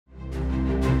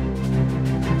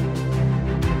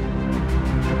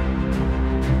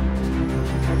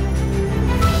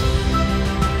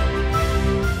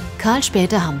Carl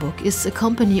Spaeter Hamburg is a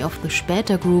company of the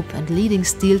Spaeter Group and leading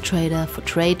steel trader for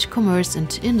trade, commerce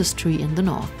and industry in the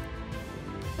north.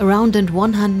 Around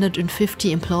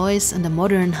 150 employees and a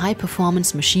modern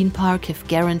high-performance machine park have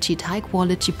guaranteed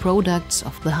high-quality products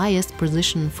of the highest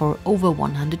precision for over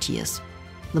 100 years.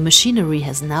 The machinery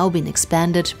has now been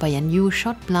expanded by a new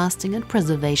shot blasting and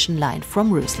preservation line from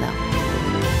Rösler.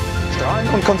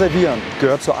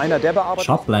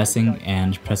 Shot blasting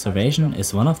and preservation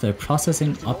is one of the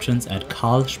processing options at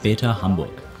Carl Spaeter Hamburg.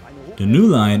 The new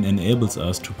line enables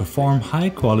us to perform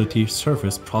high-quality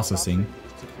surface processing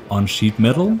on sheet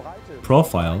metal,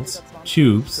 profiles,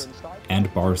 tubes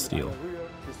and bar steel.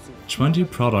 20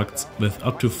 products with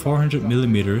up to 400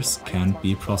 mm can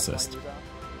be processed.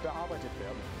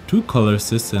 Two color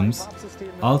systems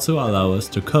also allow us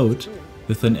to coat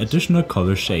with an additional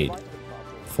color shade.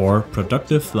 For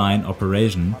productive line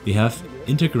operation, we have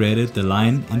integrated the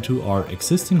line into our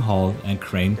existing hall and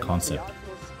crane concept.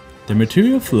 The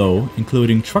material flow,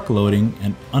 including truck loading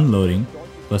and unloading,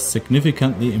 was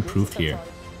significantly improved here.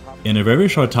 In a very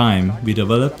short time, we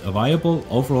developed a viable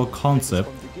overall concept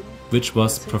which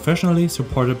was professionally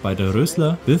supported by the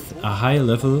Rösler with a high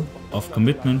level of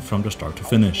commitment from the start to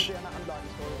finish.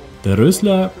 The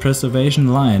Rösler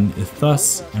preservation line is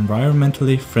thus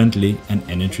environmentally friendly and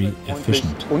energy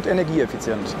efficient.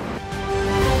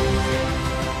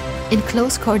 In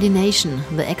close coordination,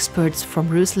 the experts from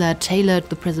Rösler tailored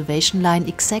the preservation line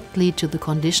exactly to the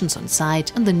conditions on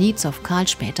site and the needs of Carl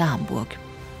Spaeter Hamburg.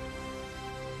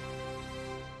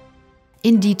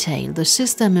 In detail, the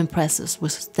system impresses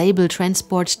with stable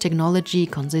transport technology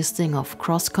consisting of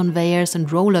cross conveyors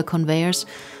and roller conveyors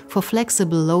for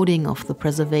flexible loading of the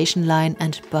preservation line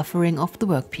and buffering of the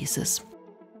workpieces.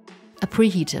 A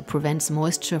preheater prevents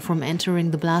moisture from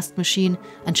entering the blast machine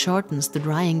and shortens the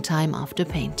drying time after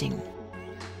painting.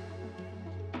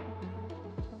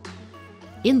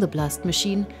 In the blast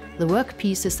machine, the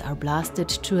workpieces are blasted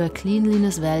to a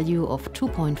cleanliness value of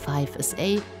 2.5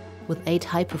 SA with 8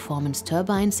 high-performance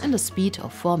turbines and a speed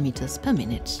of 4 meters per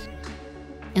minute.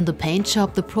 In the paint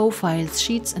shop, the profiles,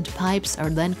 sheets and pipes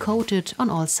are then coated on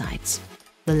all sides.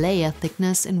 The layer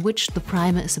thickness in which the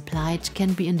primer is applied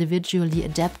can be individually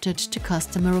adapted to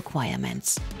customer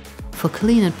requirements. For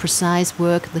clean and precise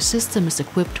work, the system is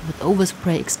equipped with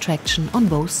overspray extraction on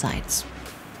both sides.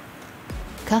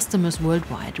 Customers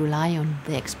worldwide rely on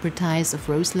the expertise of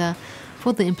Rösler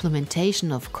for the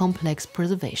implementation of complex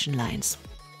preservation lines.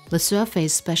 The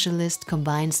surface specialist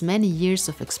combines many years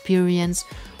of experience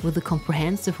with a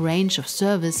comprehensive range of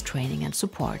service, training and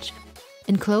support.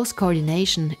 In close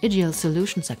coordination, ideal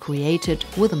solutions are created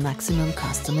with a maximum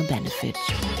customer benefit.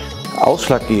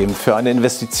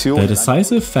 The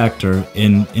decisive factor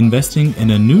in investing in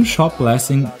a new shot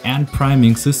blasting and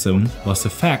priming system was the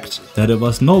fact that it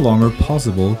was no longer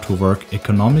possible to work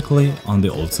economically on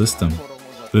the old system.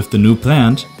 With the new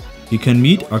plant, we can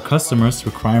meet our customers'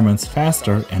 requirements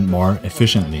faster and more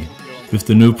efficiently. With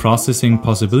the new processing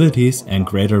possibilities and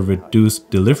greater reduced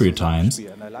delivery times,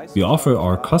 we offer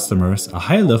our customers a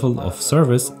high level of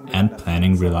service and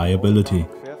planning reliability.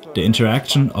 The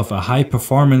interaction of a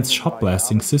high-performance shot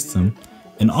blasting system,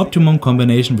 in optimum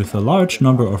combination with a large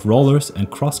number of rollers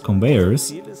and cross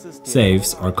conveyors,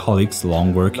 saves our colleagues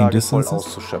long working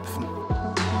distances.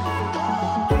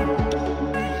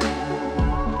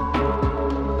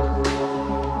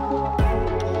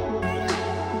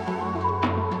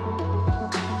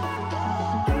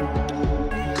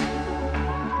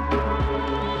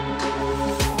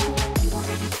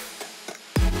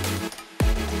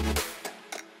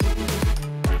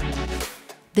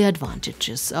 The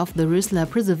advantages of the Rösler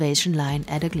preservation line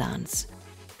at a glance.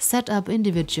 Set up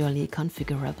individually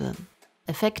configurable.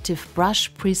 Effective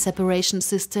brush pre-separation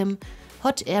system,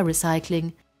 hot air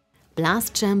recycling.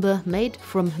 Blast chamber made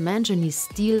from manganese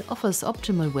steel offers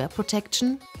optimal wear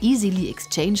protection. Easily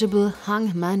exchangeable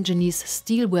hung manganese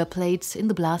steel wear plates in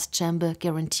the blast chamber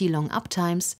guarantee long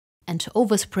uptimes. And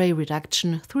overspray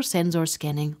reduction through sensor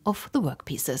scanning of the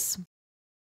workpieces.